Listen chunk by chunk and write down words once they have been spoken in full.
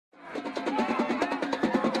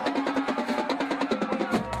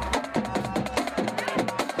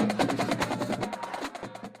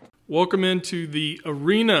Welcome into the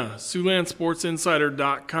arena,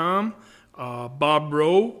 SiouxlandSportsInsider.com. Bob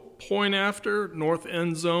Rowe, Point After, North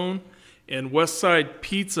End Zone, and Westside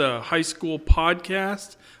Pizza High School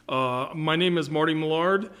Podcast. My name is Marty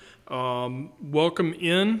Millard. Welcome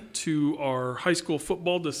in to our high school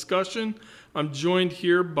football discussion. I'm joined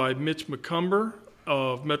here by Mitch McCumber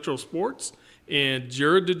of Metro Sports and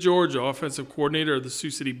Jared DeGeorgia, offensive coordinator of the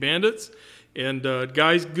Sioux City Bandits. And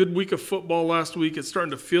guys, good week of football last week. It's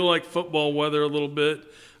starting to feel like football weather a little bit.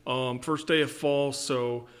 First day of fall,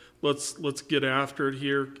 so let's get after it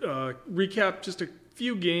here. Recap just a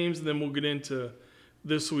few games, and then we'll get into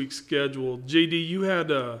this week's schedule. JD, you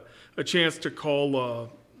had a chance to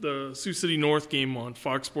call the Sioux City North game on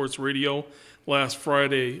Fox Sports Radio last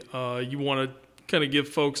Friday. You want to kind of give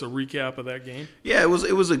folks a recap of that game? Yeah, it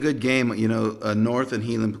was a good game. You know, North and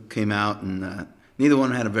Heelan came out, and neither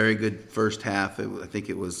one had a very good first half. I think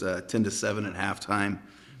it was 10-7 at halftime.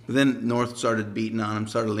 But then North started beating on them,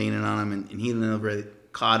 started leaning on them, and Heelan already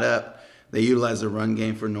caught up. They utilized the run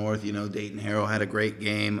game for North. You know, Dayton Harrell had a great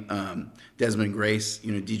game. Desmond Grace,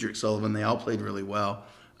 Dedrick Sullivan, they all played really well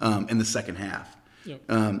in the second half. Yep.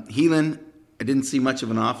 Heelan, I didn't see much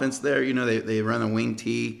of an offense there. They run a wing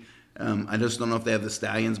tee. I just don't know if they have the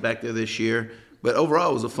Stallions back there this year. But overall,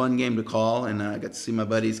 it was a fun game to call, and I got to see my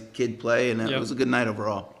buddy's kid play, and it was a good night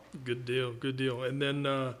overall. Good deal. And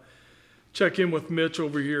then check in with Mitch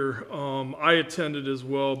over here. I attended as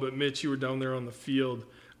well, but Mitch, you were down there on the field.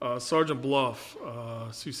 Sergeant Bluff,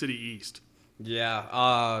 Sioux City East.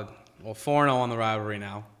 Yeah, 4-0 on the rivalry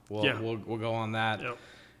now. We'll go on that. Yep.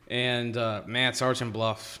 And, man, Sergeant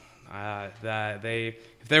Bluff, if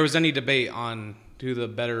there was any debate on who the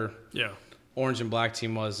better orange and black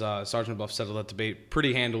team was, Sergeant Bluff settled that debate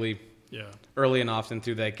pretty handily early and often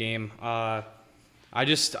through that game. There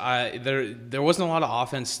wasn't a lot of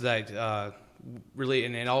offense that really,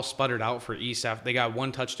 and it all sputtered out for East. After they got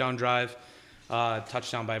one touchdown drive,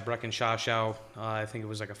 touchdown by Brecken Shashow. I think it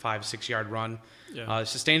was like a 5-6 yard run.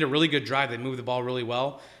 Sustained a really good drive. They moved the ball really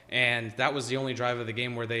well, and that was the only drive of the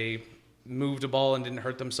game where they moved the ball and didn't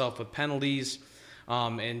hurt themselves with penalties.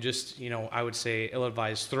 And just, I would say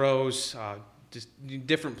ill-advised throws, just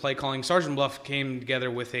different play calling. Sergeant Bluff came together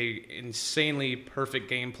with a insanely perfect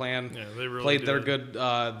game plan. Yeah, they really played did. their good,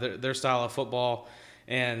 their style of football,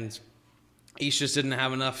 and East just didn't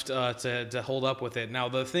have enough to hold up with it. Now,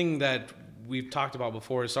 the thing that we've talked about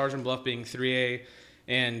before is Sergeant Bluff being 3A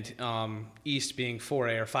and East being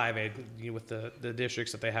 4A or 5A with the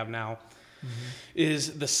districts that they have now,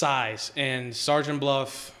 is the size. And Sergeant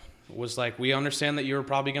Bluff was like, we understand that you're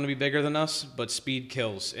probably going to be bigger than us, but speed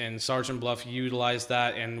kills. And Sergeant Bluff utilized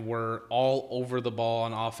that and were all over the ball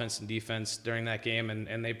on offense and defense during that game,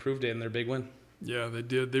 and they proved it in their big win. Yeah, they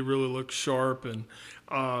did. They really looked sharp. And,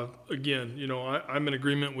 again, I'm in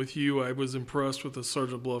agreement with you. I was impressed with the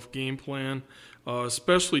Sergeant Bluff game plan,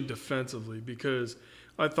 especially defensively, because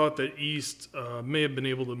I thought that East may have been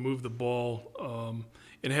able to move the ball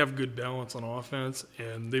and have good balance on offense,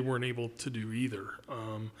 and they weren't able to do either.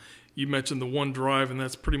 You mentioned the one drive, and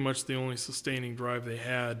that's pretty much the only sustaining drive they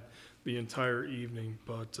had the entire evening.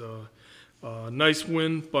 But nice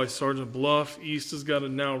win by Sergeant Bluff. East has got to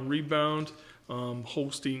now rebound,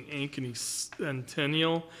 hosting Ankeny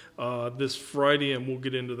Centennial this Friday, and we'll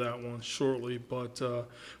get into that one shortly. But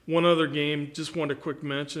one other game, just wanted a quick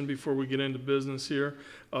mention before we get into business here.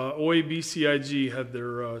 OABCIG had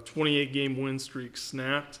their 28-game win streak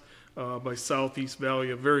snapped by Southeast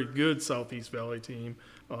Valley, a very good Southeast Valley team,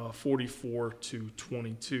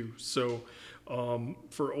 44-22. So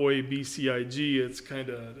for OABCIG, it's kind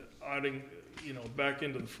of adding, back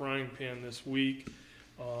into the frying pan this week.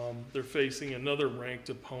 They're facing another ranked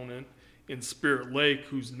opponent in Spirit Lake,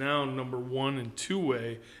 who's now number 1 in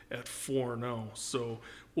 2A at 4-0. So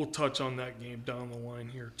we'll touch on that game down the line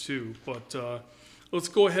here too. But let's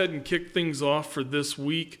go ahead and kick things off for this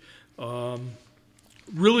week.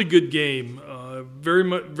 Really good game.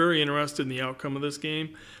 Very interested in the outcome of this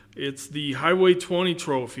game. It's the Highway 20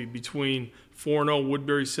 Trophy between 4-0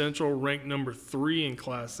 Woodbury Central, ranked number 3 in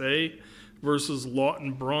Class A, versus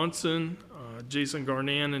Lawton Bronson. Jason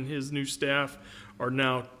Garnan and his new staff are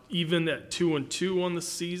now even at 2-2 on the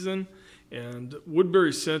season, and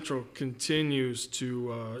Woodbury Central continues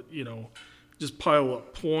to, just pile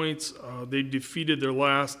up points. They defeated their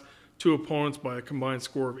last two opponents by a combined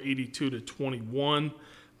score of 82-21.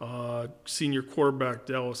 Senior quarterback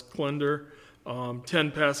Dallas Klender,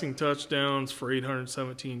 10 passing touchdowns for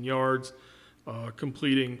 817 yards,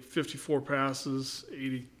 completing 54 passes,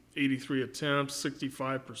 83 attempts,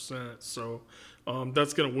 65%. So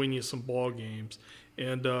that's going to win you some ball games.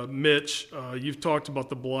 And Mitch, you've talked about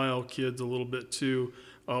the Belial kids a little bit too.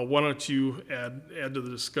 Why don't you add to the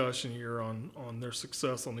discussion here on their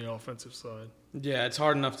success on the offensive side? Yeah, it's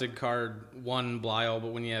hard enough to guard one Blyle,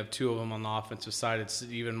 but when you have two of them on the offensive side, it's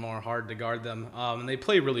even more hard to guard them. And they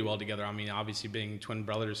play really well together. I mean, obviously being twin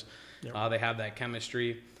brothers, they have that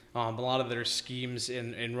chemistry. A lot of their schemes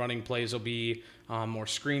in running plays will be more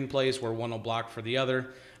screen plays where one will block for the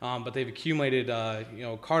other. But they've accumulated,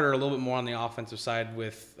 Carter a little bit more on the offensive side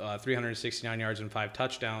with 369 yards and 5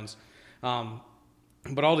 touchdowns.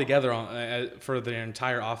 But altogether, for the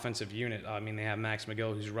entire offensive unit, I mean, they have Max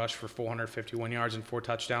McGill, who's rushed for 451 yards and 4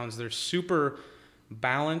 touchdowns. They're super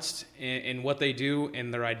balanced in what they do,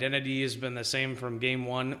 and their identity has been the same from game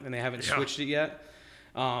one, and they haven't switched it yet.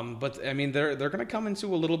 But I mean, they're going to come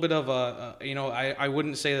into a little bit of I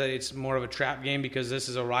wouldn't say that it's more of a trap game because this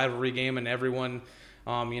is a rivalry game, and everyone.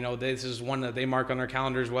 This is one that they mark on their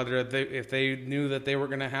calendars, whether if they knew that they were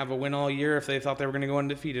going to have a win all year, if they thought they were going to go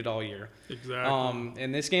undefeated all year. Exactly.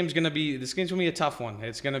 And this game's going to be a tough one.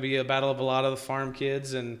 It's going to be a battle of a lot of the farm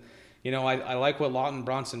kids, and I like what Lawton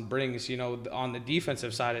Bronson brings. On the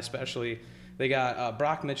defensive side especially, they got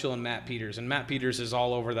Brock Mitchell and Matt Peters, and Matt Peters is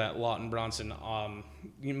all over that Lawton Bronson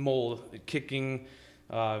mold, kicking,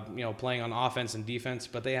 playing on offense and defense.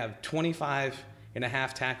 But they have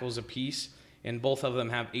 25.5 tackles apiece. And both of them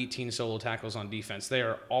have 18 solo tackles on defense. They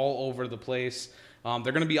are all over the place. They're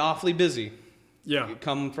going to be awfully busy. Yeah.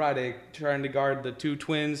 Come Friday, trying to guard the two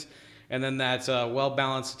twins, and then that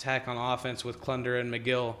well-balanced attack on offense with Klunder and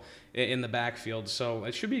McGill in the backfield. So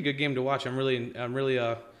it should be a good game to watch. I'm really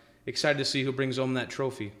excited to see who brings home that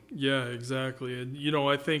trophy. Yeah, exactly. And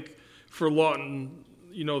I think for Lawton,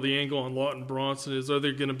 the angle on Lawton Bronson is, are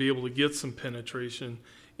they going to be able to get some penetration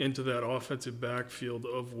into that offensive backfield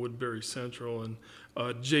of Woodbury Central? And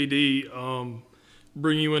JD,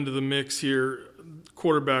 bring you into the mix here.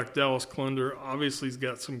 Quarterback Dallas Klunder, obviously he's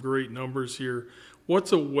got some great numbers here.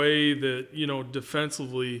 What's a way that,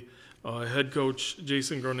 defensively, head coach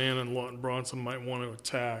Jason Garnett and Lawton Bronson might want to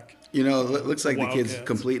attack? It looks like the kid's Wildcats.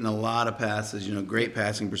 completing a lot of passes. Great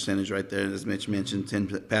passing percentage right there. As Mitch mentioned,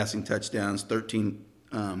 10 passing touchdowns, 13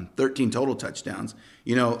 total touchdowns.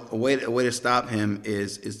 A way to stop him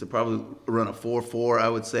is to probably run a 4-4, I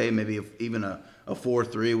would say, maybe even a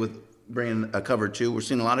 4-3 with bringing a cover 2. We're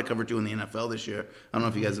seeing a lot of cover 2 in the NFL this year. I don't know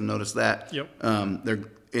if you guys have noticed that. Yep.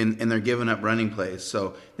 They're giving up running plays,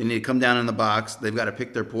 so they need to come down in the box. They've got to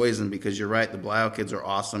pick their poison because you're right, the Blau kids are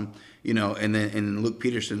awesome. And Luke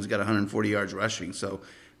Peterson's got 140 yards rushing, so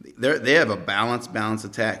they have a balanced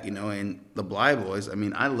attack, and the Bly boys, I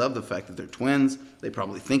mean, I love the fact that they're twins. They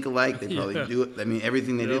probably think alike. They probably do it. I mean,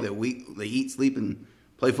 everything they do, they eat, sleep, and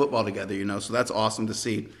play football together, so that's awesome to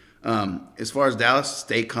see. As far as Dallas,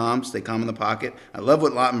 stay calm in the pocket. I love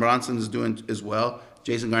what Lawton Bronson is doing as well.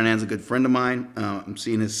 Jason Garnett's a good friend of mine. I'm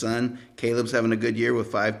seeing his son. Caleb's having a good year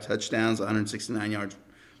with 5 touchdowns, 169 yards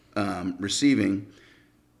receiving.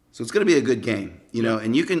 So it's going to be a good game,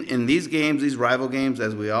 and you can, in these games, these rival games,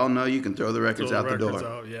 as we all know, you can throw the records out the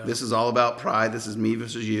door. This is all about pride. This is me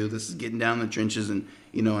versus you. This is getting down in the trenches and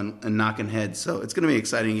knocking heads. So it's going to be an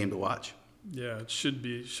exciting game to watch. Yeah, it should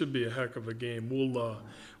be a heck of a game.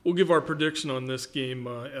 We'll give our prediction on this game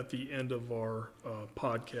at the end of our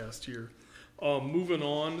podcast here. Moving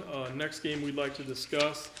on, next game we'd like to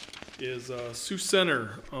discuss is Sioux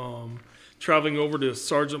Center. Traveling over to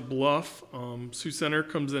Sergeant Bluff. Sioux Center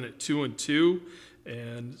comes in at 2-2,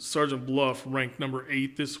 and Sergeant Bluff ranked number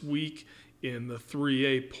 8 this week in the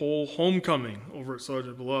 3A poll. Homecoming over at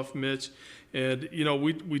Sergeant Bluff, Mitch. And,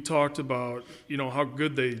 we talked about, how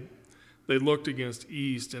good they looked against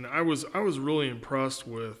East, and I was really impressed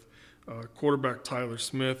with quarterback Tyler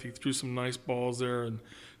Smith. He threw some nice balls there, and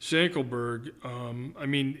Schenkelberg,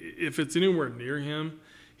 if it's anywhere near him,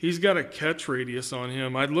 he's got a catch radius on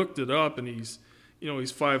him. I looked it up, and he's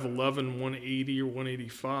 5'11", 180 or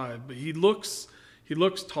 185, but he looks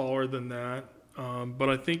taller than that. But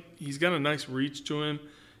I think he's got a nice reach to him.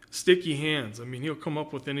 Sticky hands. He'll come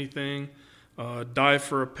up with anything. Dive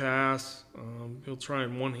for a pass. He'll try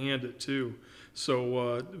and one-hand it too.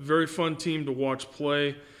 So very fun team to watch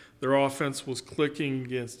play. Their offense was clicking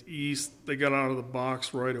against East. They got out of the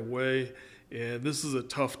box right away. And this is a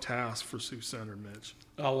tough task for Sioux Center, Mitch.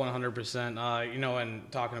 Oh, 100%.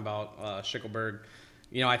 And talking about Schickelberg,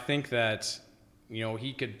 I think that,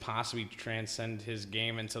 he could possibly transcend his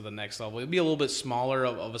game into the next level. It'd be a little bit smaller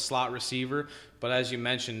of a slot receiver, but as you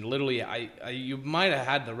mentioned, literally, you might have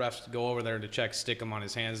had the refs go over there to check stick him on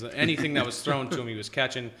his hands. Anything that was thrown to him, he was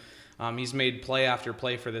catching. He's made play after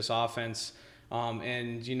play for this offense.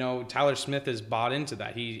 And, Tyler Smith has bought into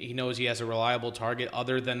that. He knows he has a reliable target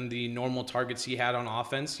other than the normal targets he had on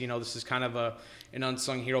offense. This is kind of an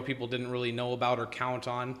unsung hero people didn't really know about or count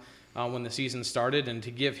on when the season started. And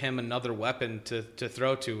to give him another weapon to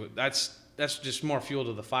throw to, that's just more fuel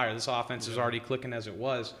to the fire. This offense is already clicking as it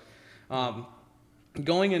was.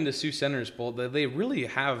 Going into Sioux Center's Bowl, they really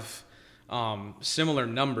have similar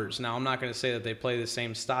numbers. Now, I'm not going to say that they play the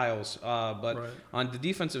same styles, but Right. on the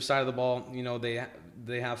defensive side of the ball,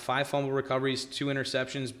 they have 5 fumble recoveries, 2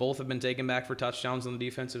 interceptions. Both have been taken back for touchdowns on the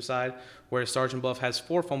defensive side, whereas Sergeant Bluff has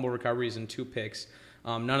 4 fumble recoveries and 2 picks.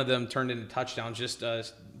 None of them turned into touchdowns, just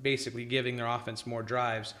basically giving their offense more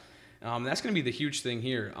drives. That's going to be the huge thing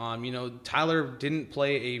here. Tyler didn't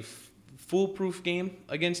play a foolproof game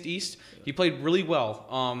against East. He played really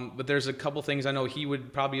well, but there's a couple things I know he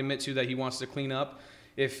would probably admit to that he wants to clean up.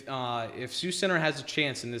 If Sioux Center has a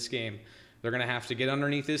chance in this game, they're going to have to get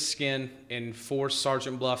underneath his skin and force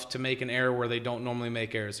Sergeant Bluff to make an error where they don't normally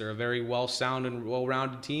make errors. They're a very well-sound and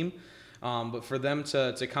well-rounded team, but for them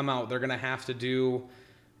to come out, they're going to have to do.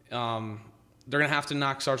 They're going to have to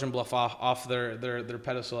knock Sergeant Bluff off their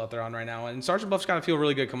pedestal that they're on right now. And Sergeant Bluff's got to feel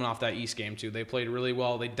really good coming off that East game, too. They played really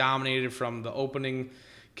well. They dominated from the opening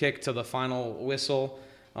kick to the final whistle.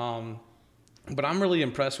 But I'm really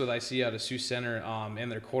impressed with I see out of Sioux Center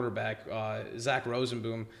and their quarterback, Zach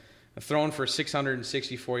Rosenboom, throwing for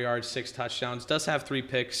 664 yards, 6 touchdowns. Does have 3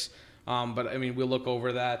 picks, but, we'll look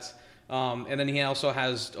over that. And then he also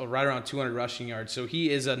has right around 200 rushing yards. So he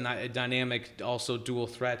is a dynamic, also dual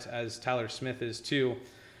threat, as Tyler Smith is too.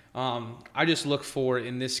 I just look for,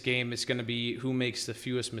 in this game, it's going to be who makes the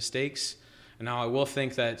fewest mistakes. And now I will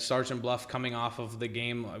think that Sergeant Bluff, coming off of the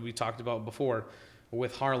game we talked about before,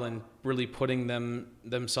 with Harlan really putting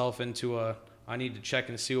themselves into I need to check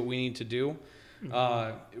and see what we need to do.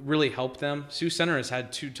 Really helped them. Sioux Center has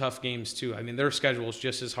had 2 tough games too. Their schedule is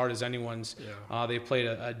just as hard as anyone's. Yeah. They played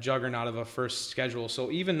a juggernaut of a first schedule.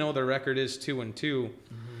 So even though their record is 2-2,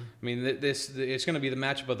 it's going to be the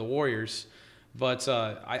matchup of the Warriors. But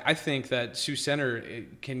I think that Sioux Center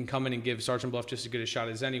can come in and give Sergeant Bluff just as good a shot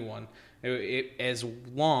as anyone, as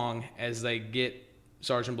long as they get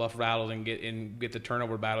Sergeant Bluff rattled and get the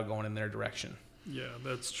turnover battle going in their direction. Yeah,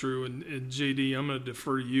 that's true. And JD, I'm going to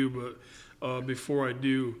defer to you, but before I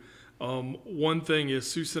do, one thing is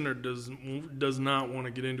Sioux Center does not want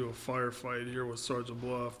to get into a firefight here with Sergeant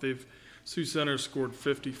Bluff. Sioux Center scored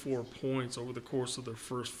 54 points over the course of their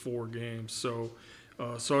first 4 games. So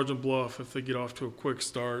Sergeant Bluff, if they get off to a quick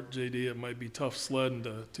start, JD, it might be tough sledding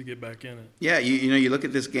to get back in it. Yeah, you look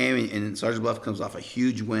at this game, and Sergeant Bluff comes off a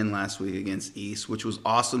huge win last week against East, which was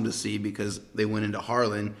awesome to see because they went into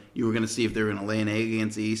Harlan. You were going to see if they were going to lay an egg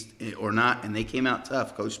against East or not, and they came out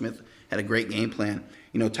tough. Coach Smith had a great game plan.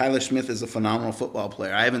 Tyler Smith is a phenomenal football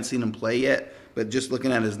player. I haven't seen him play yet, but just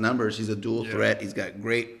looking at his numbers, he's a dual threat. He's got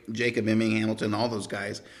great Jacob Emming, Hamilton, all those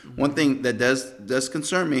guys. One thing that does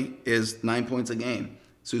concern me is 9 points a game.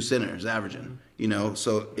 Sioux Center is averaging.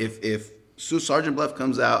 So if Sergeant Bluff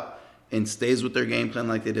comes out and stays with their game plan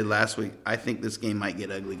like they did last week, I think this game might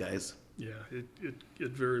get ugly, guys. Yeah,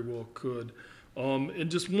 it very well could.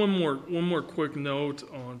 And just one more quick note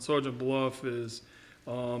on Sergeant Bluff is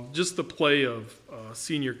just the play of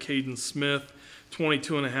senior Caden Smith,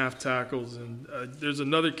 22 and a half tackles. And there's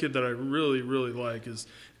another kid that I really, really like is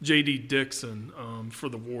J.D. Dixon for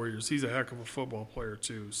the Warriors. He's a heck of a football player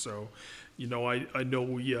too. So, I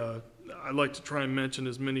know I like to try and mention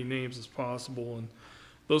as many names as possible. And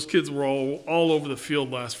those kids were all over the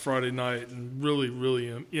field last Friday night and really,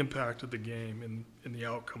 really impacted the game and the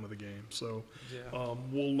outcome of the game. So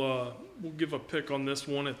we'll give a pick on this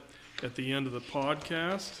one at the end of the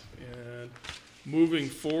podcast. And moving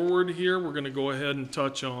forward here, we're going to go ahead and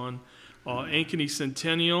touch on Ankeny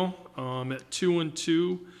Centennial at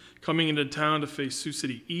 2-2, coming into town to face Sioux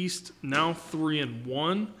City East, now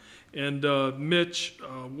 3-1. And Mitch,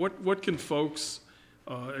 what can folks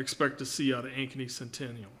expect to see out of Ankeny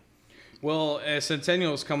Centennial? Well,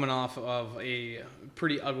 Centennial is coming off of a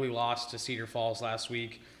pretty ugly loss to Cedar Falls last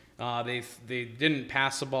week. They didn't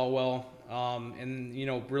pass the ball well,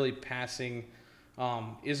 and really passing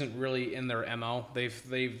isn't really in their MO.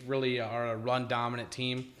 They really are a run dominant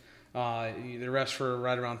team. The rest for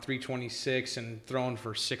right around 326 and throwing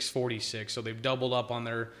for 646. So they've doubled up on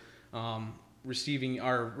their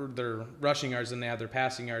their rushing yards than they have their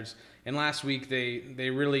passing yards. And last week they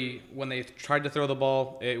really, when they tried to throw the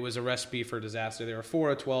ball, it was a recipe for disaster. They were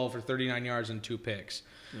 4 of 12 for 39 yards and 2 picks.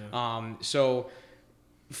 Yeah. So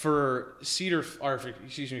for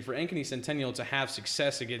Ankeny Centennial to have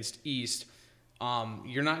success against East,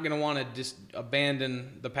 you're not going to want to just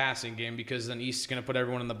abandon the passing game, because then East is going to put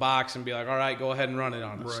everyone in the box and be like, all right, go ahead and run it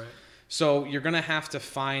on us. Right. So you're going to have to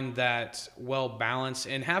find that well-balanced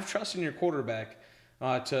and have trust in your quarterback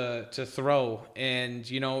to throw. And,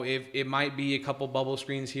 it might be a couple bubble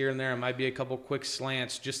screens here and there. It might be a couple quick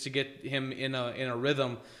slants just to get him in a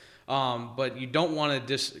rhythm. But you don't want to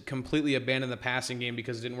just completely abandon the passing game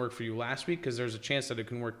because it didn't work for you last week, because there's a chance that it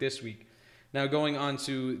can work this week. Now, going on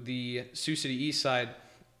to the Sioux City East side,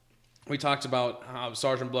 we talked about how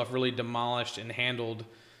Sergeant Bluff really demolished and handled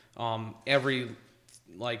every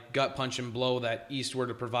gut punch and blow that East were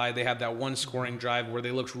to provide. They had that one scoring drive where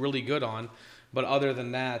they looked really good on. But other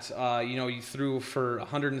than that, you threw for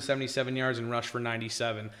 177 yards and rushed for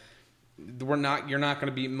 97. You're not going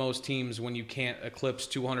to beat most teams when you can't eclipse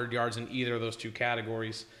 200 yards in either of those two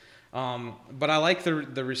categories. But I like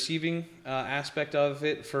the receiving aspect of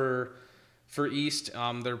it for East.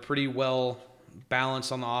 They're pretty well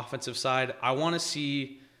balanced on the offensive side. I want to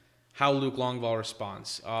see how Luke Longvall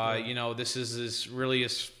responds. This is really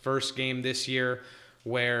his first game this year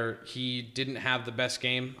where he didn't have the best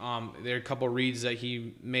game. There are a couple reads that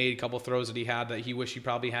he made, a couple throws that he had that he wished he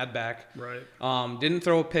probably had back. Right. Didn't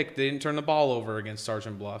throw a pick. They didn't turn the ball over against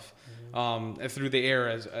Sergeant Bluff. Through the air,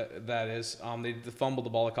 as that is. They fumbled the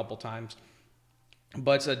ball a couple times.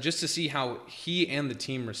 But just to see how he and the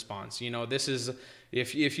team responds. This is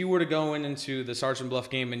if you were to go into the Sergeant Bluff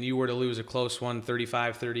game and you were to lose a close one,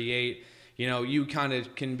 35-38, you kind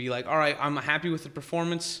of can be like, all right, I'm happy with the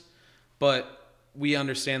performance, but we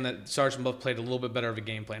understand that Sergeant Bluff played a little bit better of a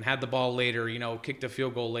game plan, had the ball later, kicked a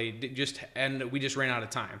field goal late, and we just ran out of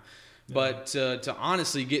time. Yeah. But to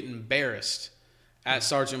honestly get embarrassed at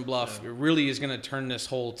Sergeant Bluff, it really is going to turn this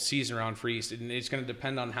whole season around for East, and it's going to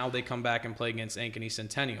depend on how they come back and play against Ankeny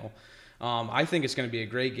Centennial. I think it's going to be a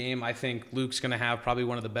great game. I think Luke's going to have probably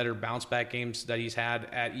one of the better bounce-back games that he's had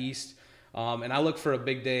at East. And I look for a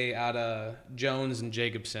big day out of Jones and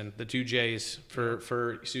Jacobson, the two J's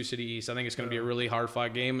for Sioux City East. I think it's going to be a really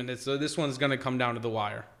hard-fought game, and this one's going to come down to the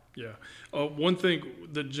wire. Yeah. One thing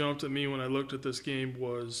that jumped at me when I looked at this game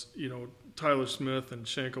was, Tyler Smith and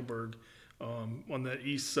Schenkelberg on that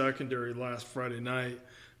East secondary last Friday night.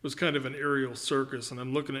 It was kind of an aerial circus, and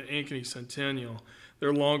I'm looking at Ankeny Centennial.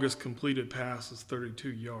 Their longest completed pass is 32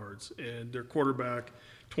 yards, and their quarterback,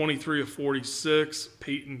 23 of 46,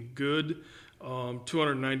 Peyton Good,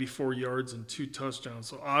 294 yards and 2 touchdowns.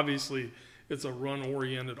 So obviously it's a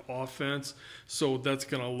run-oriented offense, so that's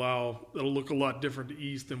going to it'll look a lot different to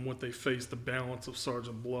East than what they faced the balance of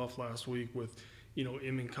Sergeant Bluff last week with,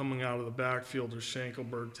 Inman coming out of the backfield or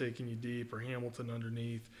Schenkelberg taking you deep or Hamilton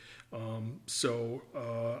underneath. I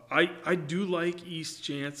do like East's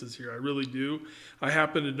chances here. I really do. I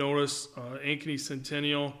happen to notice Ankeny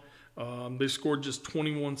Centennial, they scored just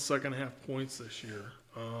 21 second-half points this year.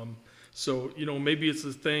 Maybe it's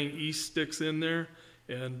a thing. East sticks in there,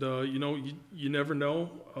 and, you never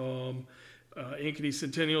know. Ankeny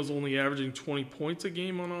Centennial is only averaging 20 points a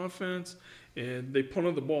game on offense, and they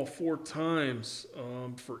punted the ball 4 times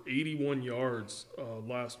for 81 yards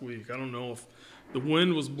last week. I don't know if the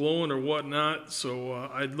wind was blowing or whatnot, so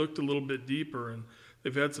I looked a little bit deeper, and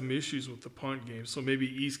they've had some issues with the punt game, so maybe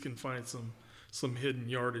East can find some hidden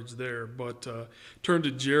yardage there. But turn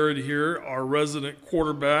to Jared here, our resident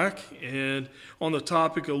quarterback, and on the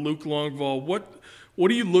topic of Luke Longvall,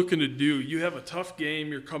 what are you looking to do? You have a tough game.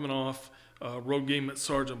 You're coming off a road game at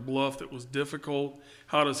Sergeant Bluff that was difficult.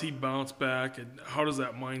 How does he bounce back, and how does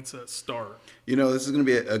that mindset start? This is going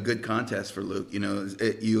to be a good contest for Luke.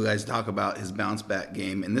 You guys talk about his bounce back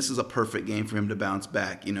game, and this is a perfect game for him to bounce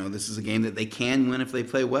back. This is a game that they can win if they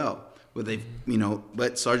play well.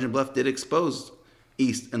 But Sergeant Bluff did expose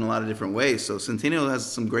East in a lot of different ways. So Centennial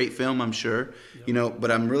has some great film, I'm sure. Yep. But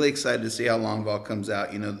I'm really excited to see how Longvall comes out.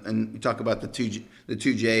 And we talk about the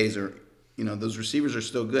two J's, or those receivers are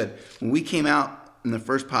still good. When we came out in the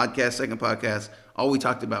first podcast, second podcast, all we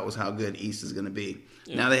talked about was how good East is going to be.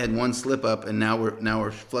 Yeah. Now they had one slip up, and now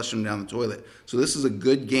we're flushing them down the toilet. So this is a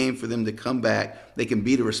good game for them to come back. They can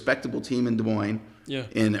beat a respectable team in Des Moines, or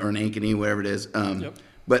in Ankeny, whatever it is. Yep.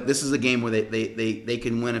 But this is a game where they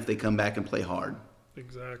can win if they come back and play hard.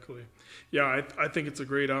 Exactly. Yeah, I think it's a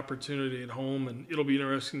great opportunity at home, and it'll be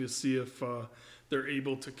interesting to see if they're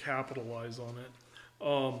able to capitalize on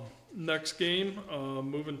it. Next game,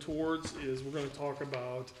 moving towards, is we're going to talk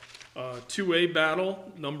about 2A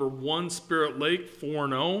battle. Number 1, Spirit Lake,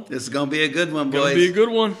 4-0. This is going to be a good one, boys. Going to be a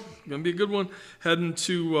good one. Heading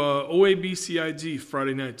to OABCIG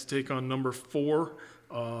Friday night to take on number 4,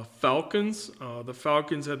 Falcons. The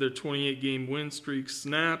Falcons had their 28-game win streak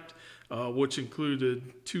snapped, which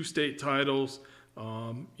included 2 state titles,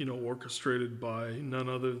 orchestrated by none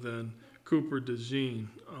other than Cooper DeJean.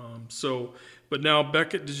 But now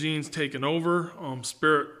Beckett DeJean's taken over.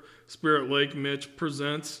 Spirit Lake Mitch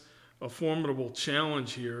presents a formidable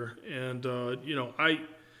challenge here, and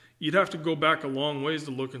you'd have to go back a long ways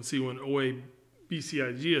to look and see when OA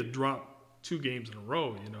BCIG had dropped 2 games in a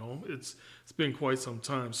row. It's been quite some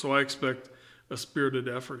time, so I expect a spirited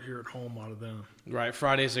effort here at home out of them. Right,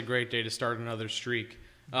 Friday's a great day to start another streak.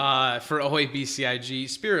 For OA BCIG,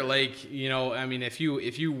 Spirit Lake, if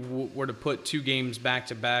you were to put 2 games back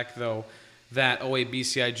to back, though, that OA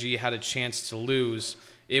BCIG had a chance to lose,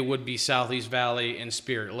 it would be Southeast Valley and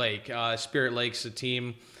Spirit Lake. Spirit Lake's a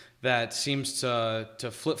team that seems to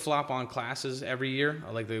flip-flop on classes every year.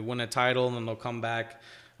 Like they win a title and then they'll come back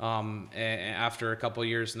after a couple of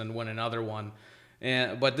years and then win another one.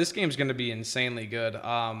 But this game's going to be insanely good.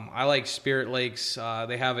 I like Spirit Lakes.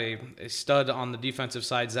 They have a stud on the defensive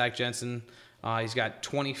side, Zach Jensen. He's got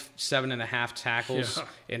 27.5 tackles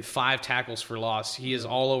and 5 tackles for loss. He is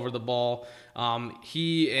all over the ball.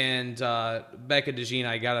 He and Becca DeJean,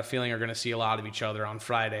 I got a feeling, are going to see a lot of each other on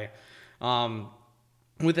Friday.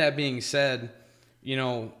 With that being said,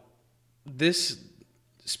 this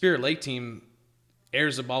Spirit Lake team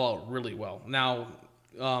airs the ball out really well. Now,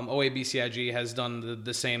 OA BCIG has done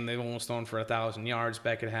the same. They've almost thrown for 1,000 yards.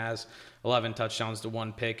 Beckett has 11 touchdowns to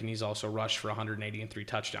 1 pick, and he's also rushed for 180 and 3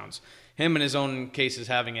 touchdowns. Him in his own case is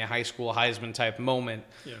having a high school Heisman-type moment.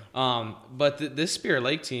 Yeah. But this Spirit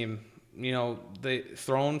Lake team, they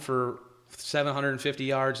thrown for 750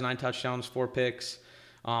 yards, 9 touchdowns, 4 picks.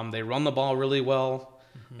 They run the ball really well.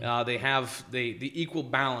 Mm-hmm. They have the equal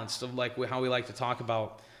balance of like how we like to talk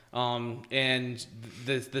about. And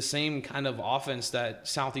the same kind of offense that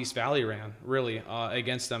Southeast Valley ran, really,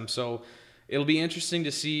 against them. So it'll be interesting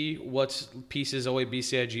to see what pieces OA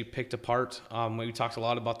BCIG picked apart. We talked a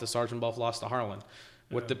lot about the Sergeant Bluff loss to Harlan.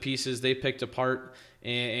 With the pieces they picked apart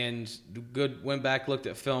and went back, looked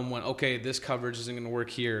at film, went, okay, this coverage isn't going to work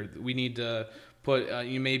here. We need to put,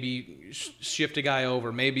 maybe shift a guy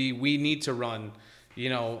over. Maybe we need to run, a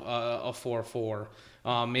 4-4.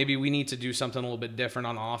 Maybe we need to do something a little bit different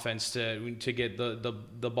on offense to get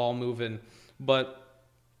the ball moving. But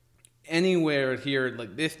anywhere here,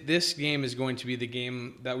 like this game is going to be the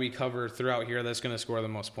game that we cover throughout here that's going to score the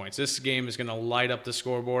most points. This game is going to light up the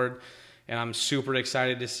scoreboard, and I'm super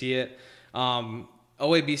excited to see it.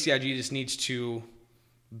 OA BCIG just needs to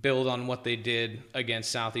build on what they did against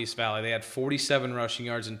Southeast Valley. They had 47 rushing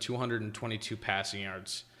yards and 222 passing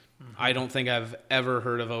yards. Mm-hmm. I don't think I've ever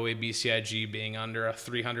heard of OA BCIG being under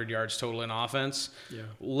 300 yards total in offense,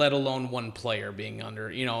 let alone one player being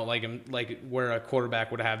under, like where a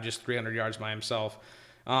quarterback would have just 300 yards by himself.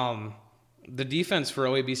 The defense for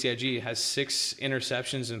OA BCIG has 6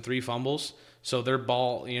 interceptions and 3 fumbles. So they're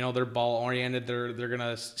ball oriented. They're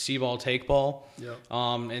gonna see ball, take ball. Yep.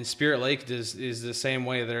 And Spirit Lake is the same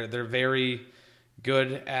way. They're very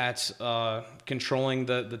good at controlling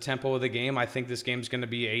the tempo of the game. I think this game's going to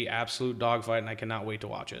be a absolute dogfight, and I cannot wait to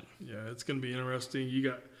watch it. Yeah, it's going to be interesting. You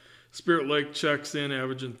got Spirit Lake checks in,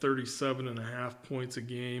 averaging 37.5 points a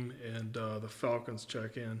game, and the Falcons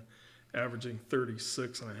check in, averaging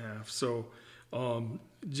 36.5. So,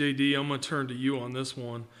 JD, I'm going to turn to you on this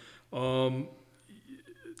one.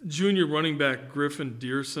 Junior running back Griffin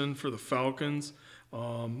Dearson for the Falcons.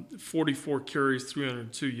 44 carries,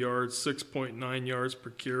 302 yards, 6.9 yards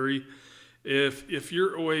per carry. If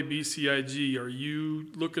you're OA BCIG, are you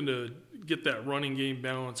looking to get that running game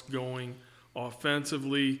balance going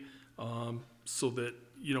offensively so that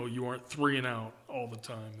you aren't 3 and out all the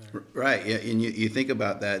time there? Right, yeah, and you think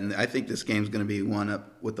about that, and I think this game's going to be one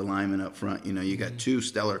up with the linemen up front. You got 2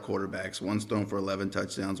 stellar quarterbacks. One's thrown for 11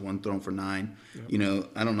 touchdowns, one thrown for 9.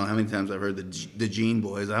 Yep. I don't know how many times I've heard the Gene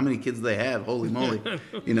boys. How many kids they have? Holy moly!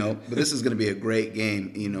 But this is going to be a great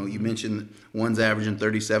game. You mentioned one's averaging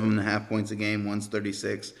 37.5 points a game, one's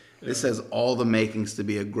 36. This has all the makings to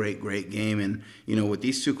be a great, great game. And with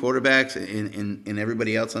these 2 quarterbacks and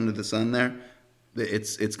everybody else under the sun there,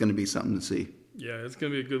 it's going to be something to see. Yeah, it's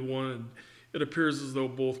going to be a good one. And it appears as though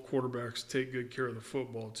both quarterbacks take good care of the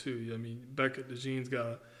football, too. I mean, Beckett DeJean's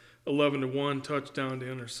got 11-1 touchdown to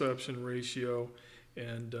interception ratio.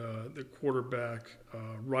 And the quarterback,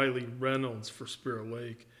 Riley Reynolds for Spirit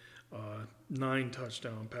Lake, 9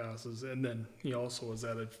 touchdown passes. And then he also has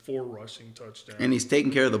added 4 rushing touchdowns. And he's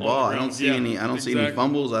taking care of the ball. I don't see any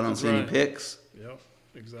fumbles. I don't see any picks. Yep,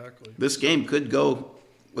 exactly. This game could go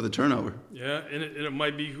with a turnover. Yeah, and it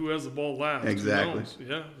might be who has the ball last. Exactly.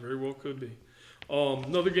 Yeah, very well could be.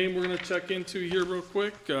 Another game we're going to check into here real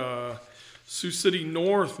quick. Sioux City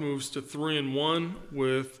North moves to 3-1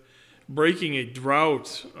 with breaking a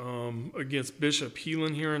drought against Bishop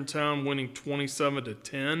Heelan here in town, winning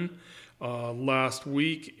 27-10 last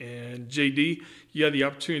week. And JD, you had the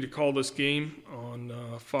opportunity to call this game on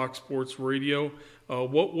Fox Sports Radio.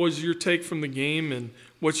 What was your take from the game, and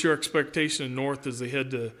what's your expectation of North as they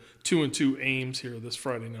head to 2-2 Ames here this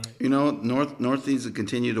Friday night? North needs to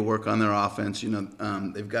continue to work on their offense.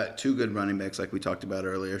 They've got two good running backs like we talked about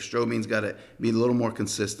earlier. Strobing's got to be a little more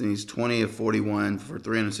consistent. He's 20 of 41 for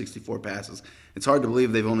 364 passes. It's hard to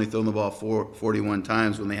believe they've only thrown the ball 41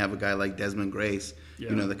 times when they have a guy like Desmond Grace,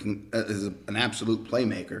 that is an absolute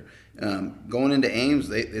playmaker. Going into Ames,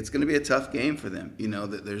 it's going to be a tough game for them.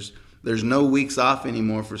 That there's no weeks off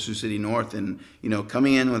anymore for Sioux City North, and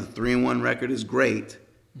coming in with a 3-1 record is great.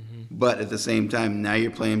 But at the same time, now you're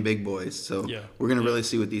playing big boys, so we're going to really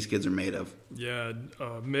see what these kids are made of. Yeah,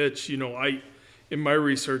 Mitch, in my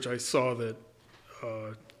research, I saw that,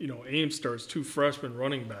 Ames starts 2 freshman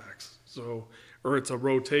running backs, or it's a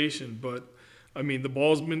rotation. But, the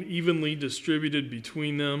ball's been evenly distributed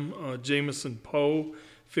between them. Jamison Poe,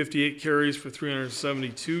 58 carries for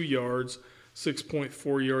 372 yards,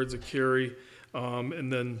 6.4 yards a carry.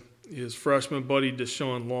 And then his freshman buddy,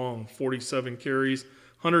 Deshaun Long, 47 carries,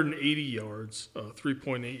 180 yards,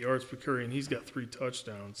 3.8 yards per carry, and he's got 3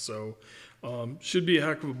 touchdowns. So should be a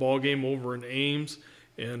heck of a ball game over in Ames.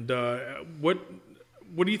 And what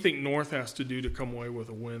do you think North has to do to come away with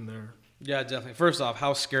a win there? Yeah, definitely. First off,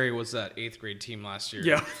 how scary was that 8th grade team last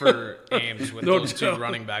year for Ames with those 2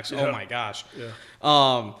 running backs? Oh my gosh.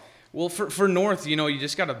 Yeah. Well, for North, you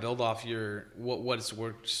just got to build off your what's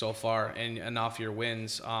worked so far and off your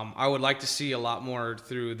wins. I would like to see a lot more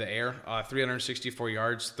through the air. 364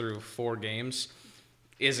 yards through 4 games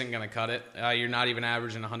isn't going to cut it. You're not even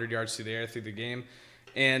averaging 100 yards through the air through the game,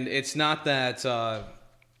 and it's not that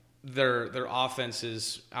their offense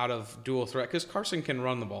is out of dual threat, because Carson can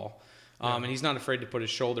run the ball. And he's not afraid to put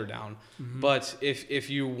his shoulder down. Mm-hmm. But if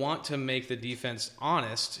you want to make the defense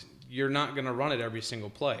honest, you're not going to run it every single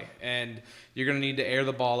play. And you're going to need to air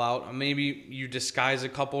the ball out. Maybe you disguise a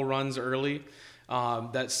couple runs early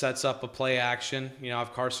that sets up a play action.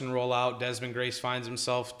 If Carson roll out, Desmond Grace finds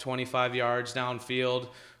himself 25 yards downfield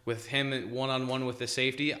with him one-on-one with the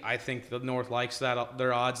safety. I think the North likes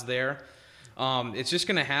their odds there. It's just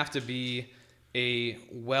going to have to be a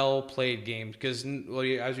well-played game because,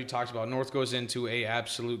 as we talked about, North goes into a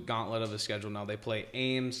absolute gauntlet of a schedule now. They play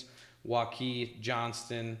Ames, Waukee,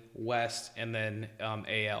 Johnston, West, and then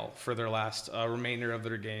AL for their last remainder of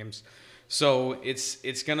their games. So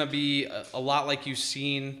it's going to be a lot like you've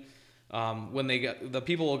seen when the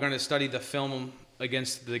people are going to study the film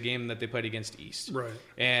against the game that they played against East. Right.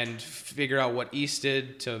 And figure out what East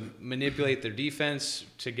did to manipulate their defense,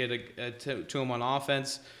 to get to them on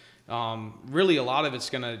offense. Really, a lot of it's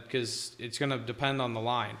because it's gonna depend on the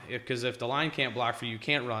line. Because if the line can't block for you, you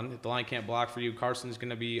can't run. If the line can't block for you, Carson's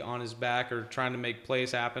gonna be on his back or trying to make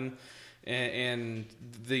plays happen, and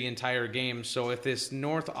the entire game. So if this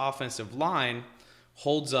North offensive line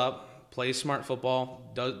holds up, plays smart football,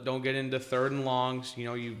 don't get into 3rd and longs.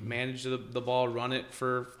 You manage the ball, run it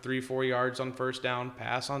for 3-4 yards on 1st down,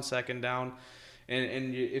 pass on 2nd down,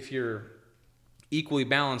 and if you're equally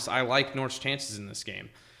balanced, I like North's chances in this game.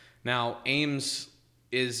 Now, Ames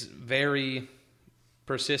is very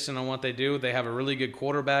persistent on what they do. They have a really good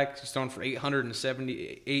quarterback. He's thrown for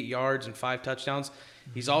 878 yards and 5 touchdowns.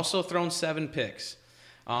 He's also thrown 7 picks.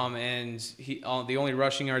 And the only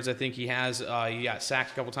rushing yards I think he has, he got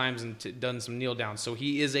sacked a couple times and done some kneel downs. So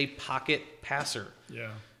he is a pocket passer.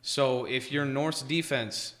 Yeah. So if you're North's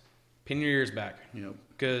defense, pin your ears back. Yep.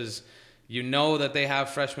 Because that they have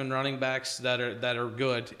freshman running backs that are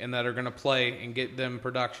good and that are going to play and get them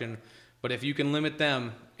production. But if you can limit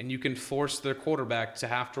them and you can force their quarterback to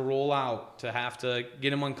have to roll out, to have to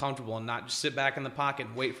get him uncomfortable and not just sit back in the pocket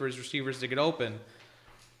and wait for his receivers to get open,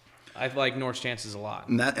 I like North's chances a lot.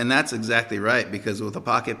 And that's exactly right, because with a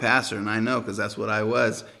pocket passer, and I know because that's what I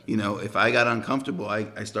was, if I got uncomfortable,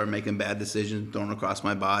 I started making bad decisions, throwing across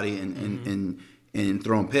my body and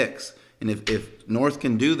throwing picks. And if North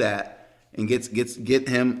can do that, and get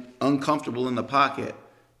him uncomfortable in the pocket,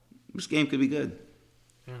 this game could be good.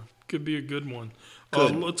 Yeah, could be a good one.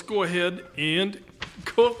 Let's go ahead and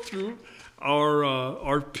go through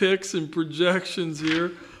our picks and projections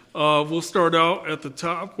here. We'll start out at the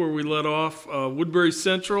top where we let off. Woodbury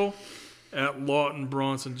Central at Lawton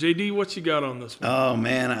Bronson. JD, what you got on this one? Oh,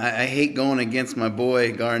 man, I hate going against my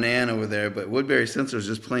boy Garnan over there, but Woodbury Central is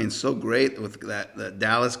just playing so great with that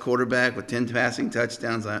Dallas quarterback with 10 passing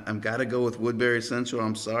touchdowns. I've got to go with Woodbury Central.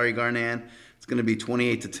 I'm sorry, Garnan. It's going to be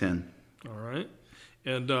 28-10. All right.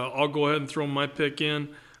 And I'll go ahead and throw my pick in.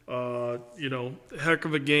 Heck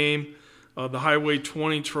of a game. The Highway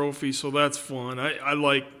 20 trophy, so that's fun. I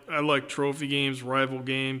like trophy games, rival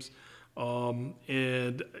games.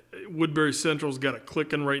 And Woodbury Central's got it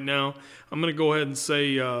clicking right now. I'm going to go ahead and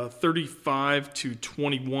say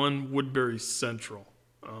 35-21 Woodbury Central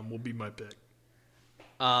will be my pick.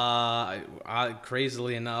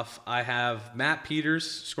 Crazily enough, I have Matt Peters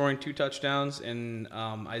scoring 2 touchdowns and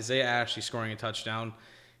Isaiah Ashley scoring a touchdown,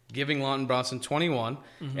 giving Lawton Bronson 21,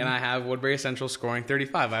 and I have Woodbury Central scoring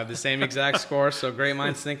 35. I have the same exact score, so great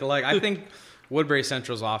minds think alike. I think Woodbury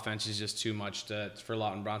Central's offense is just too much for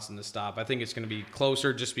Lawton Bronson to stop. I think it's going to be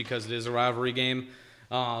closer just because it is a rivalry game.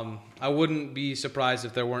 I wouldn't be surprised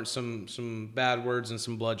if there weren't some bad words and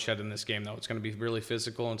some bloodshed in this game, though. It's going to be really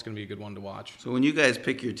physical, and it's going to be a good one to watch. So when you guys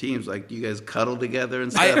pick your teams, like, do you guys cuddle together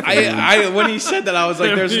and stuff? When he said that, I was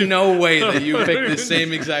like, there's no way that you picked the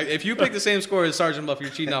same exact... If you pick the same score as Sergeant Bluff, you're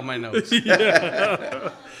cheating off my notes.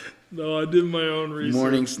 Yeah. No, I did my own research.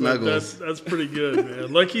 Morning snuggles. That's pretty good,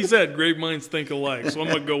 man. Like he said, great minds think alike, so I'm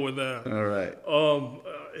going to go with that. All right.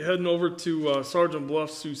 Heading over to Sergeant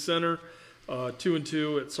Bluff Sioux Center,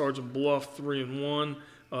 2-2 at Sergeant Bluff, 3-1.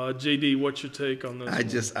 JD, what's your take on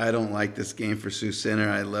this? I don't like this game for Sioux Center.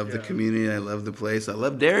 I love the community. I love the place. I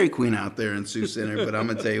love Dairy Queen out there in Sioux Center. But I'm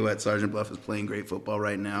gonna tell you what, Sergeant Bluff is playing great football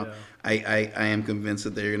right now. Yeah. I am convinced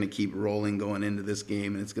that they're gonna keep rolling going into this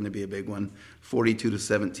game, and it's gonna be a big one,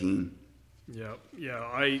 42-17. Yeah.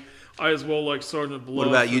 I as well like Sergeant Bluff. What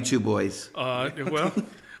about you two boys? Well,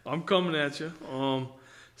 I'm coming at you.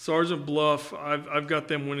 Sergeant Bluff, I've got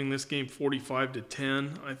them winning this game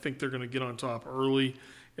 45-10. I think they're going to get on top early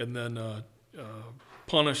and then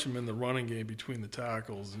punish them in the running game between the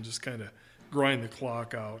tackles and just kind of grind the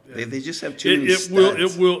clock out. They just have too many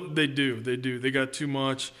studs. They do. They got too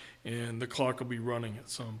much, and the clock will be running at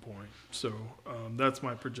some point. So that's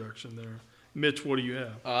my projection there. Mitch, what do you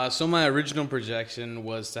have? So my original projection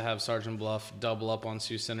was to have Sergeant Bluff double up on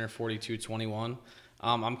Sioux Center 42-21.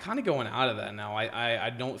 I'm kind of going out of that now. I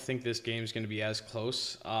don't think this game's going to be as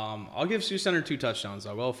close. I'll give Sioux Center 2 touchdowns.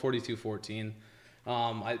 I'll go 42-14.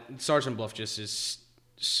 Sergeant Bluff just is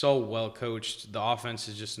so well coached. The offense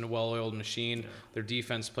is just a well-oiled machine. Yeah. Their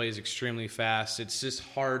defense plays extremely fast. It's just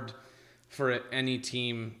hard for any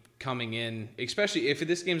team coming in, especially if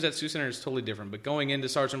this game's at Sioux Center, it's totally different. But going into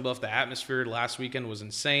Sergeant Bluff, the atmosphere last weekend was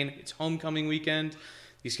insane. It's homecoming weekend.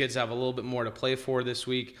 These kids have a little bit more to play for this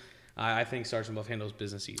week. I think Sergeant Bluff handles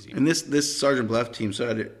business easy. And this Sergeant Bluff team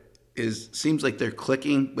seems like they're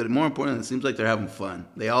clicking, but more importantly, it seems like they're having fun.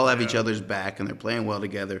 They all have each other's back, and they're playing well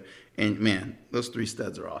together. And, man, those 3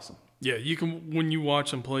 studs are awesome. Yeah, when you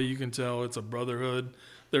watch them play, you can tell it's a brotherhood.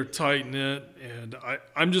 They're tight-knit, and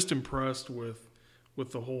I'm just impressed with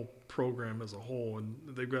the whole program as a whole. And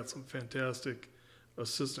they've got some fantastic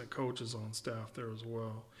assistant coaches on staff there as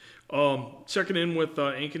well. Checking in with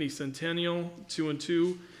Ankeny Centennial,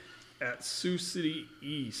 2-2. At Sioux City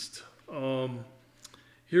East.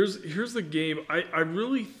 Here's the game. I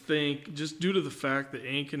really think, just due to the fact that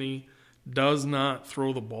Ankeny does not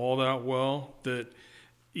throw the ball that well, that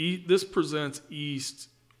this presents East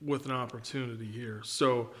with an opportunity here.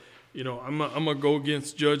 So, I'm gonna go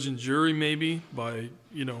against judge and jury maybe by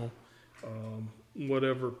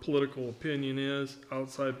whatever political opinion is,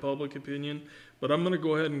 outside public opinion. But I'm gonna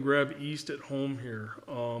go ahead and grab East at home here.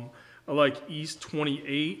 I like East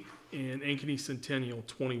 28. And Ankeny Centennial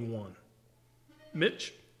 21.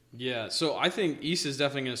 Mitch? Yeah, so I think East is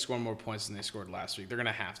definitely going to score more points than they scored last week. They're going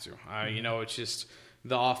to have to. It's just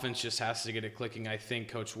the offense just has to get it clicking. I think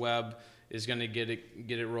Coach Webb is going to get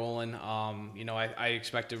it rolling. I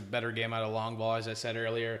expect a better game out of long ball, as I said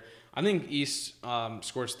earlier. I think East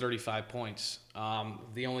scores 35 points.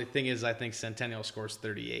 The only thing is I think Centennial scores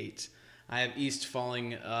 38. I have East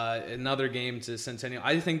falling another game to Centennial.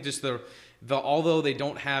 I think just although they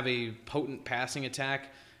don't have a potent passing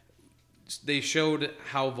attack, they showed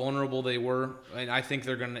how vulnerable they were, and I think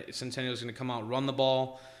Centennial's going to come out and run the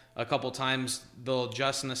ball a couple times. They'll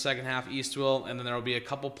adjust in the second half, East will, and then there will be a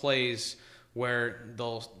couple plays where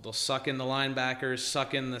they'll suck in the linebackers,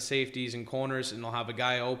 suck in the safeties and corners, and they'll have a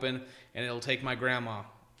guy open, and it'll take my grandma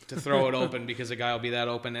to throw it open because a guy will be that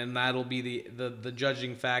open, and that'll be the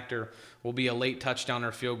judging factor will be a late touchdown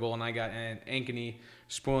or field goal, and I got Ankeny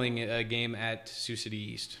spoiling a game at Sioux City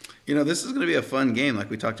East. This is going to be a fun game like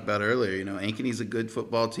we talked about earlier. Ankeny's a good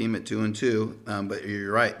football team at 2-2, but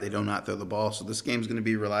you're right, they do not throw the ball. So this game's going to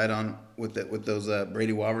be relied on with those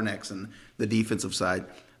Brady Wawernecks and the defensive side.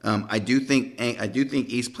 I do think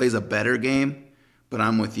East plays a better game, but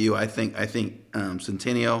I'm with you. I think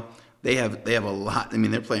Centennial, they have a lot. I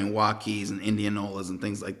mean, they're playing Waukees and Indianolas and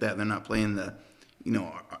things like that. They're not playing the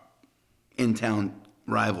in-town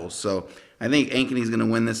rivals. So I think Ankeny's going to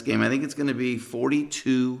win this game. I think it's going to be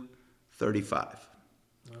 42-35.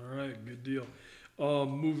 All right, good deal.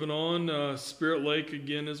 Moving on, Spirit Lake,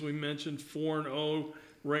 again, as we mentioned, 4-0,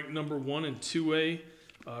 ranked number 1 in 2A.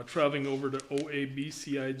 Traveling over to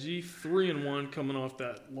OABCIG, 3-1, coming off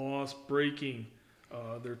that loss, breaking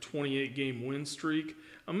their 28-game win streak.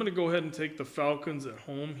 I'm going to go ahead and take the Falcons at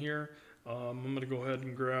home here. I'm going to go ahead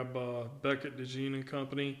and grab Beckett, DeJean and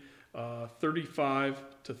Company, 35-31.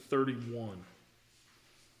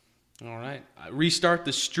 All right. Restart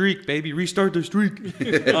the streak, baby. Restart the streak.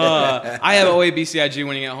 I have OABCIG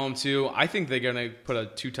winning at home, too. I think they're going to put a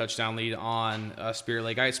 2-touchdown lead on Spirit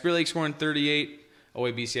Lake. Spirit Lake scoring 38,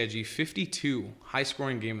 OABCIG 52.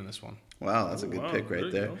 High-scoring game in this one. Wow, that's a good pick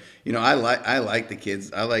right there. Go. You know, I like the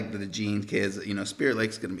kids. I like the DeJean kids. You know, Spirit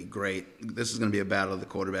Lake's going to be great. This is going to be a battle of the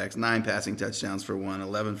quarterbacks. 9 passing touchdowns for one,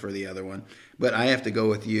 11 for the other one. But I have to go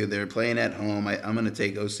with you. They're playing at home. I'm going to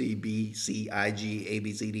take OCBCIG,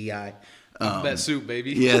 ABCDI. Alphabet soup,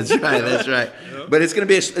 baby. Yeah, that's right. That's right. Yep. But it's going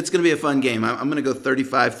to be a fun game. I'm going to go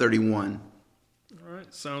 35-31. All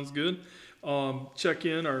right, sounds good. Check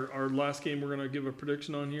in our last game. We're going to give a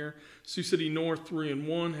prediction on here. Sioux City North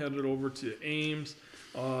 3-1 headed over to Ames.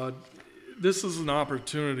 This is an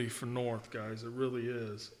opportunity for North, guys. It really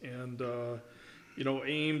is. And you know,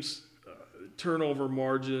 Ames turnover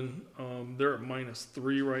margin. They're at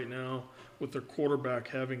 -3 right now, with their quarterback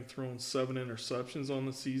having thrown 7 interceptions on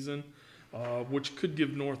the season, which could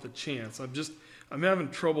give North a chance. I'm having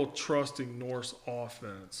trouble trusting North's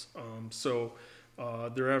offense.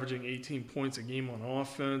 They're averaging 18 points a game on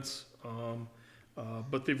offense,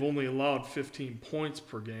 but they've only allowed 15 points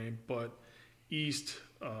per game. But East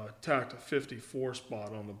tacked a 54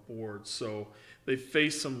 spot on the board. So they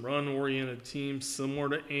face some run-oriented teams similar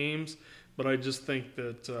to Ames, but I just think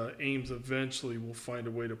that Ames eventually will find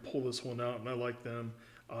a way to pull this one out, and I like them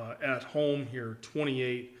at home here,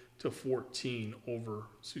 28-14 over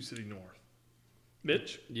Sioux City North.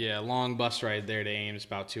 Mitch? Yeah, long bus ride there to Ames,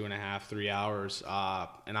 about 2.5, 3 hours.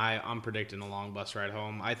 And I'm predicting a long bus ride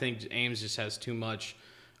home. I think Ames just has too much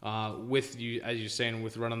with you, as you're saying,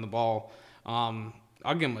 with running the ball. I'll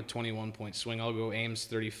give them a 21-point swing. I'll go Ames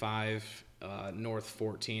 35, North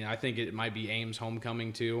 14. I think it might be Ames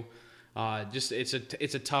homecoming too. It's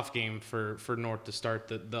a tough game for North to start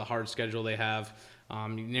the hard schedule they have.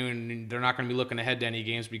 They're not going to be looking ahead to any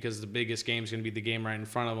games because the biggest game is going to be the game right in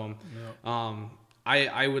front of them. Yeah.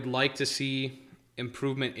 I would like to see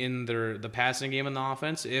improvement in the passing game and the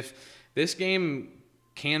offense. If this game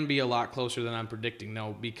can be a lot closer than I'm predicting,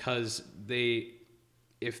 though, because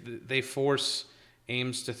if they force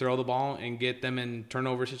Ames to throw the ball and get them in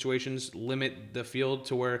turnover situations, limit the field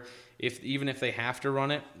to where even if they have to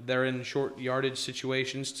run it, they're in short yardage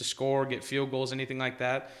situations to score, get field goals, anything like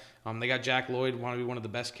that. They got Jack Lloyd, want to be one of the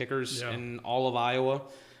best kickers in all of Iowa.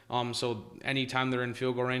 So anytime they're in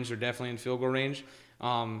field goal range, they're definitely in field goal range.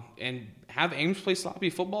 And have Ames play sloppy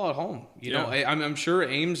football at home. You know, I'm sure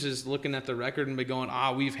Ames is looking at the record and be going,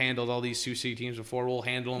 we've handled all these Sioux City teams before. We'll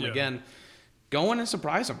handle them again. Go in and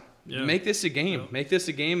surprise them. Yeah. Make this a game. Yeah. Make this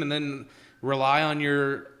a game, and then rely on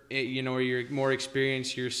your more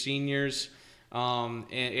experienced, your seniors,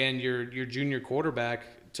 and your junior quarterback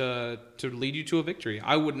to lead you to a victory.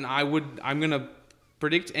 I'm gonna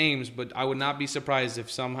predict Ames, but I would not be surprised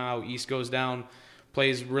if somehow East goes down,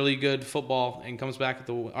 plays really good football, and comes back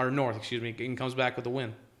and comes back with a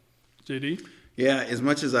win. JD? Yeah, as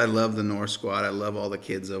much as I love the North squad, I love all the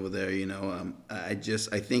kids over there. You know, I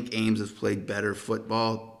think Ames has played better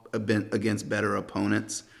football against better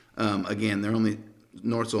opponents. Again,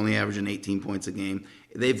 North's only averaging 18 points a game.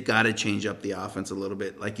 They've got to change up the offense a little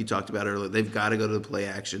bit, like you talked about earlier. They've got to go to the play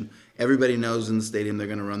action. Everybody knows in the stadium they're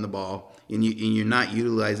going to run the ball, and you're not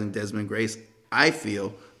utilizing Desmond Grace, I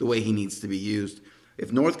feel, the way he needs to be used.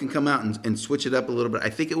 If North can come out and switch it up a little bit, I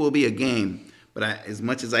think it will be a game. But as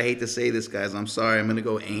much as I hate to say this, guys, I'm sorry. I'm going to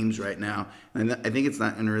go Ames right now. And I think it's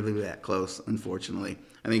not going to really be that close, unfortunately.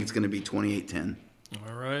 I think it's going to be 28-10.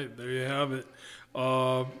 All right, there you have it.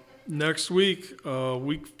 Next week,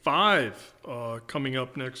 week 5 coming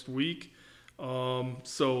up next week.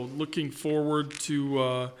 So looking forward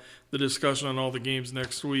to the discussion on all the games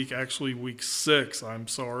next week. Actually, week 6, I'm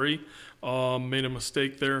sorry. Made a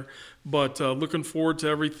mistake there. But looking forward to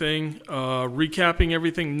everything. Recapping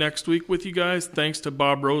everything next week with you guys. Thanks to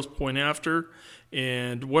Bob Rose, Point After,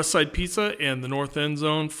 and Westside Pizza, and the North End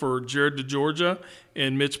Zone for Jared DeGeorgia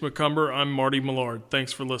and Mitch McCumber. I'm Marty Millard.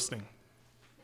 Thanks for listening.